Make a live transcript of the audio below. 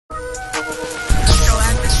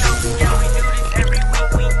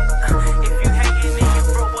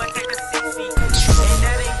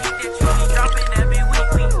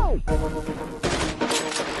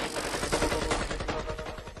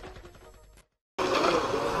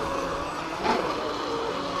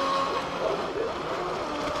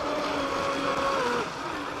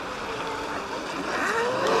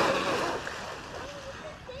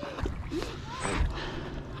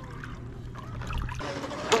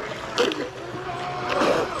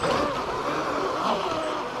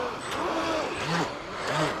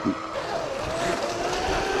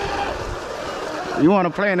You want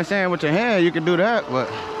to play in the sand with your hand, you can do that, but.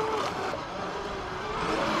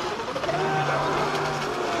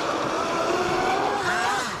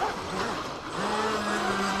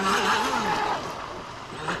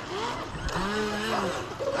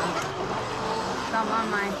 Something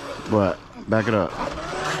on mine. What? Back it up.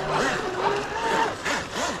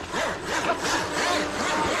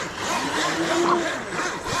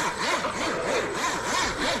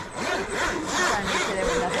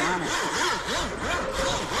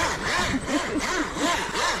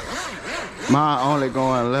 Mine only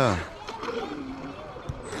going left.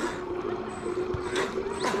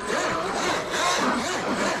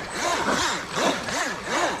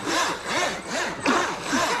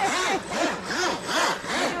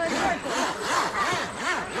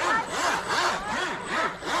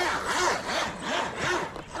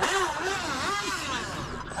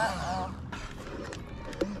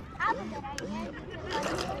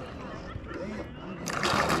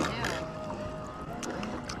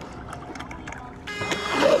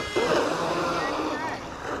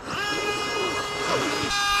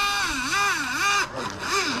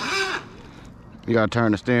 You gotta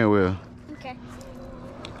turn the steering wheel. Okay.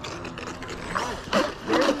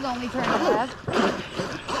 Yours is only turning left.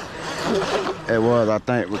 It was, I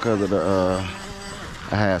think, because of the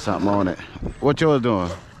I had something on it. What yours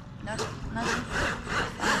doing? Nothing.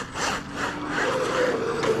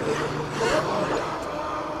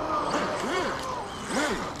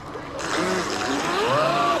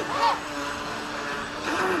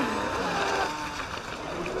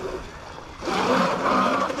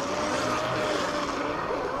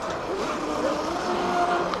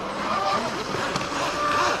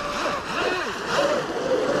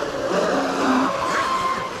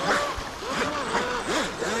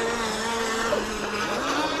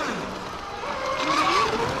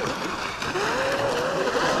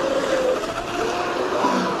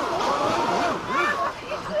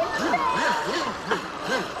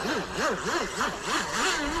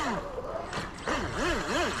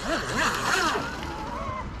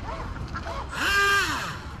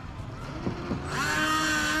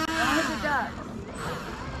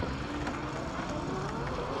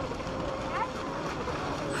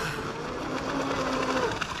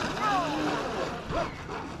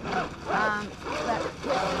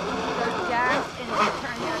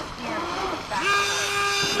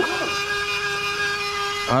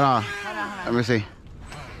 Hold on. Let me see.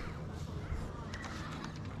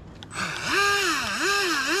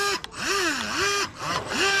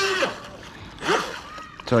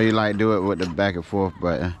 So you like do it with the back and forth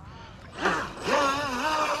button.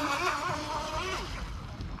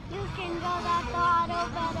 You can go that throttle,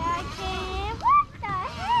 but I can't. What the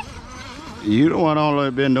heck? You the one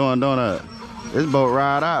only been doing that. This boat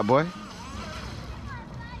ride out, boy.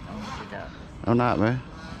 I'm not, man.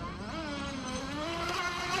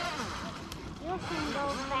 You can go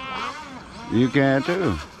fast. You can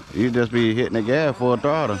too. You just be hitting the gas full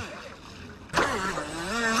throttle.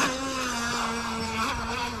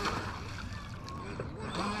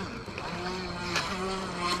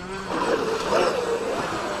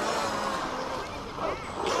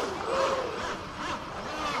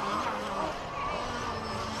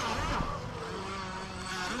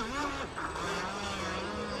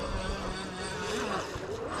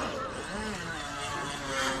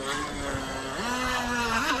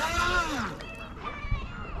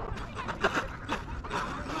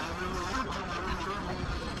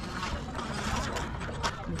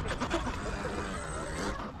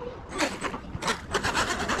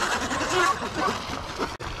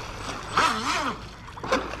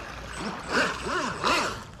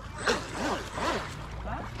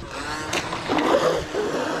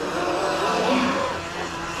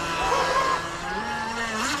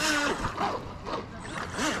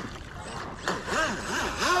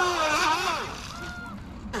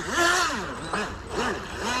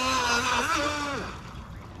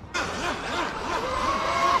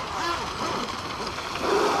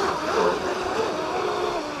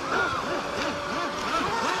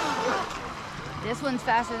 This one's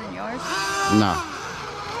faster than yours? No.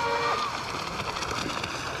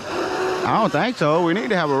 I don't think so. We need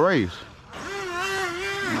to have a race.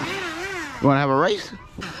 You want to have a race? You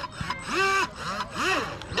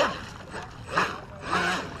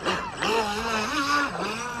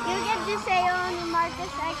get to say on the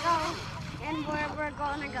motorcycle and where we're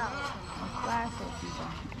gonna go.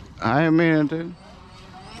 I ain't meaning to.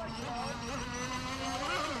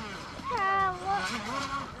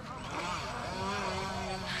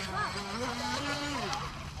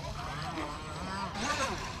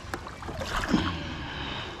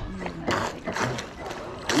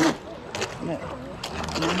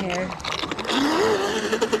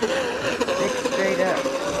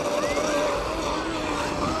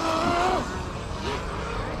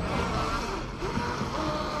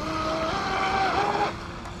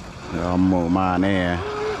 I'm gonna move mine in.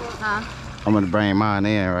 Huh? I'm gonna bring mine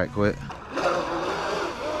in right quick.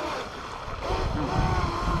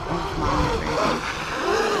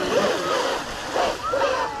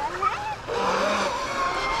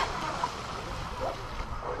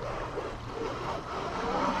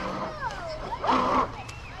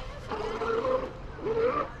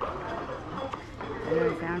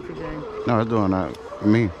 No, it's doing that for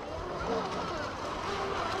me.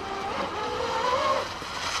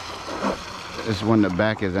 It's when the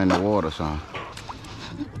back is in the water, son.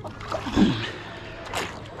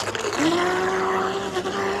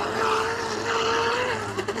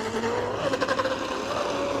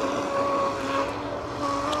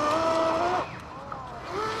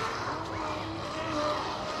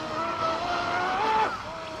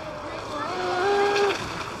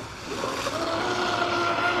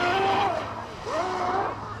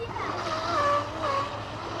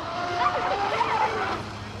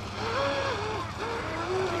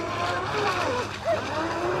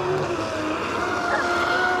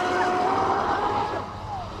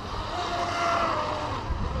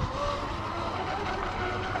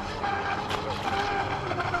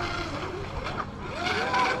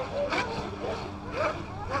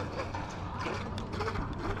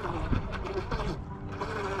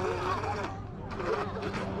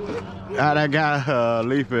 How'd I got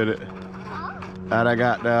leaf in it? How'd I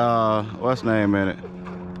got the what's name in it?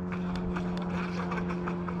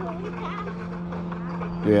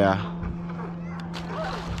 Yeah.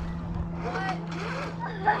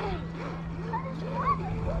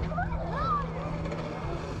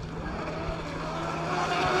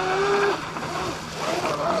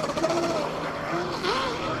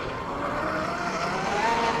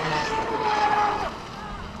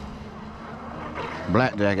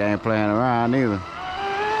 Blackjack ain't playing around either.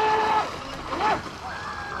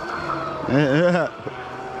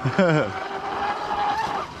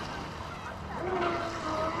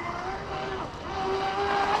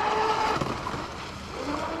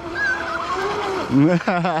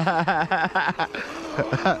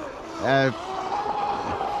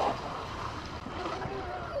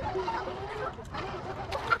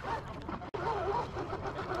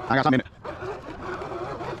 I got some in it.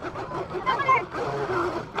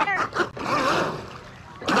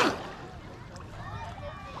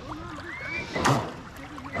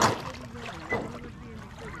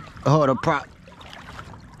 Oh, the prop.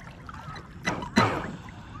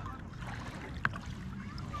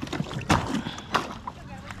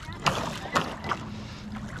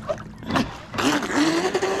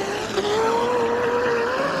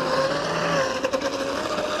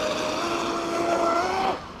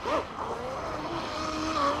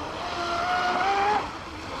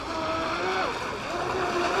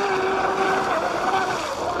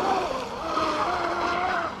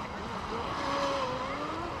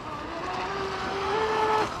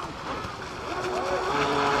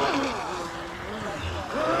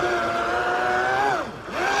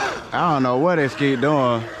 I don't know what it's keep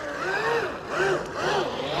doing.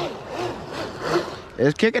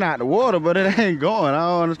 It's kicking out the water, but it ain't going. I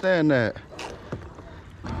don't understand that.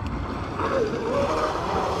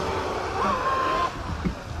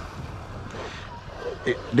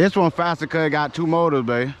 This one faster because it got two motors,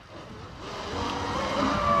 babe.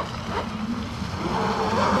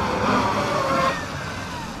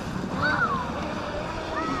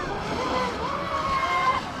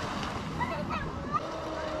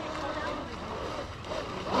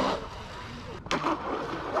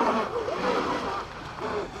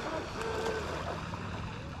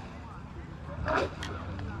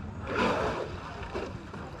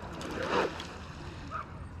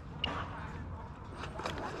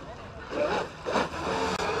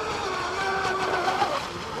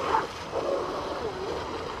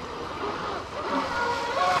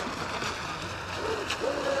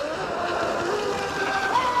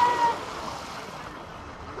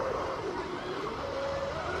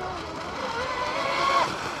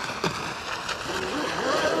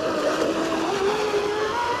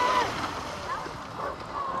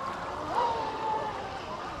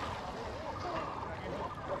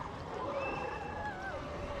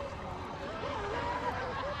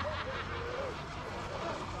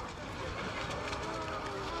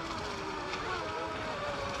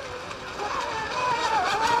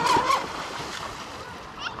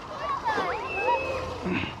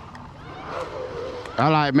 I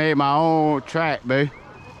like made my own track, babe.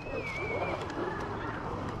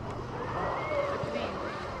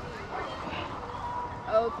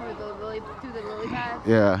 Oh, through the lily pads?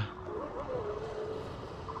 Yeah.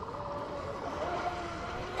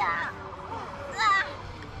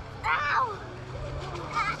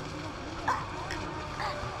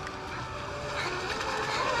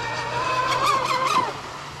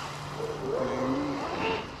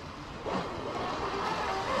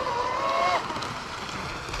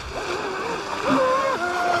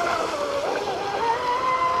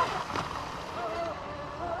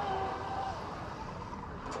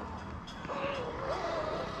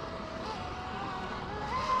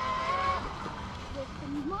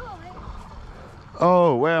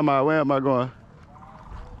 Oh, where am I? Where am I going?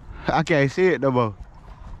 I can't see it no more.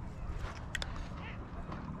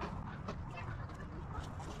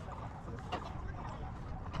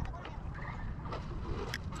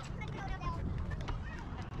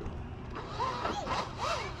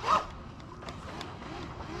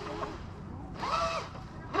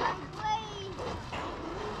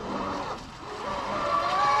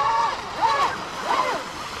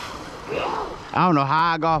 I don't know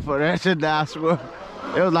how I got for that shit down, I swear.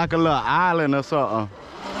 It was like a little island or something.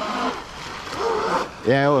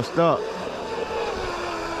 Yeah, it was stuck.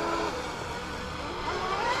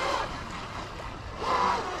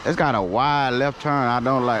 It's got a wide left turn. I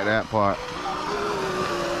don't like that part.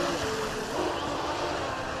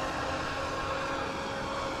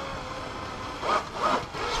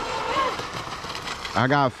 I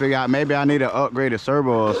gotta figure out, maybe I need an upgraded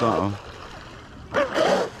servo or something.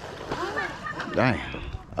 Dang,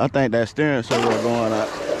 I think that steering servo going up.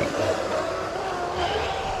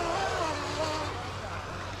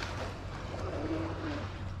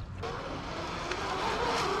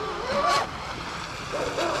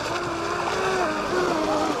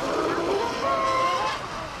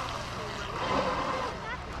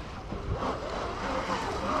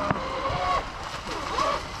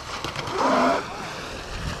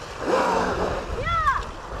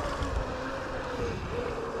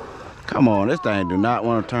 Come on, this thing do not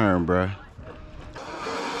want to turn, bruh.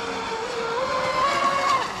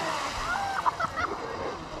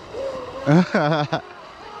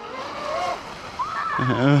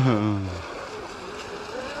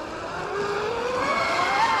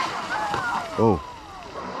 Oh.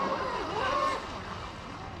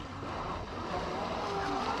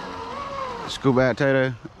 Scoot back,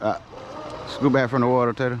 Tater. Scoot back from the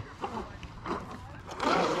water, Tater.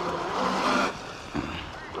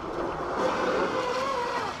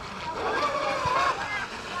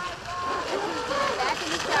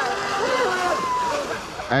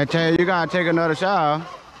 I tell you, you gotta take another shower.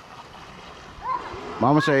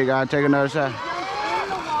 Mama said you gotta take another shower.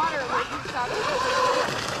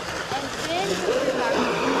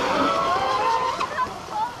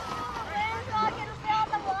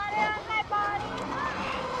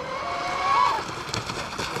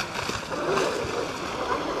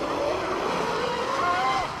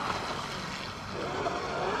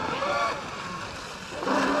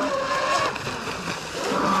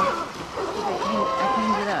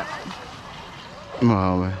 Come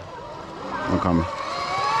on, man. I'm coming.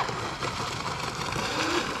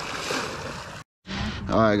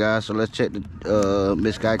 Alright guys, so let's check the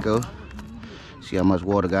Miss Geico. See how much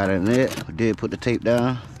water got in it. We did put the tape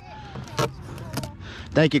down.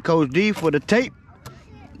 Thank you, Coach D, for the tape.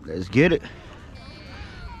 Let's get it.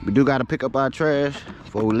 We do gotta pick up our trash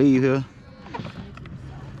before we leave here.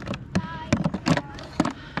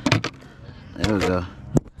 There we go.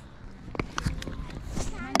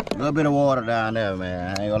 A little bit of water down there,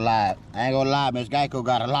 man. I ain't gonna lie. Miss Geico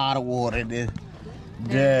got a lot of water in this.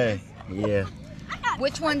 Yeah.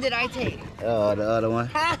 Which one did I take? The other one.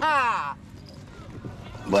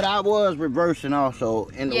 But I was reversing also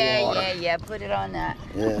in the water. Yeah. Put it on that.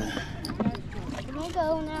 Yeah. Can I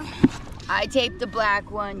go now? I taped the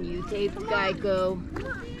black one. You taped the Geico.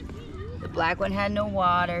 The black one had no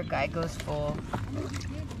water. Geico's full.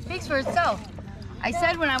 Speaks for itself. I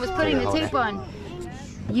said when I was putting the tape on,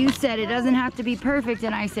 you said it doesn't have to be perfect,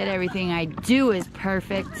 and I said everything I do is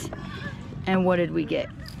perfect. And what did we get?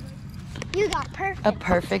 You got perfect. A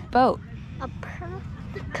perfect boat. A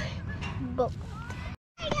perfect boat.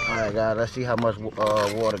 Alright guys, let's see how much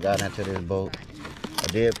water got into this boat. I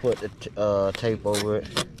did put the tape over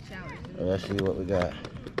it. Let's see what we got.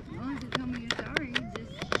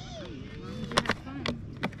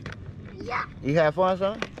 Yeah. You have fun,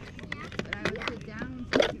 son?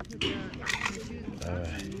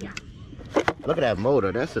 Look at that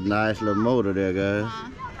motor. That's a nice little motor there, guys.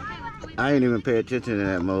 I ain't even pay attention to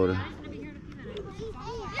that motor.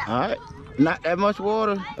 Alright. Not that much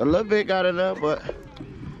water. A little bit got in there, but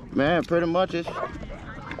man, pretty much it's...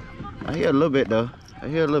 I hear a little bit though. I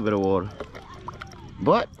hear a little bit of water.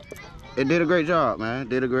 But it did a great job, man. It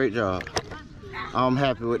did a great job. I'm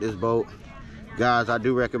happy with this boat. Guys, I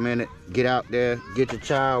do recommend it. Get out there, get your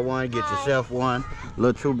child one, get yourself one.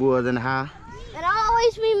 Little true boys in the house. And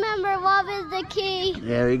always remember, love is the key.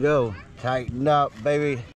 There we go. Tighten up,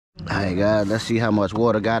 baby. Alright guys, let's see how much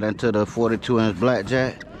water got into the 42-inch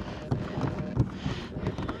blackjack.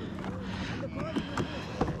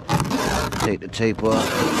 Take the tape off.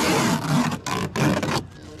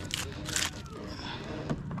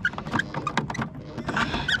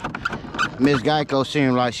 Miss Geico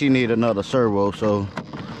seemed like she need another servo, so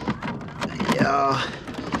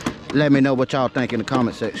Let me know what y'all think in the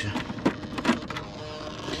comment section.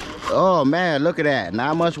 Oh man, look at that.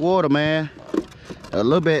 Not much water, man. A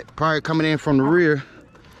little bit probably coming in from the rear.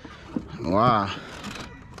 Wow.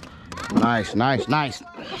 Nice, nice, nice.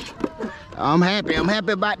 I'm happy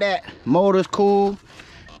about that. Motor's cool.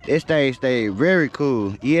 It stays very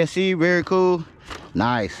cool. ESC, very cool.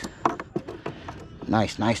 Nice.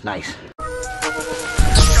 Nice, nice, nice.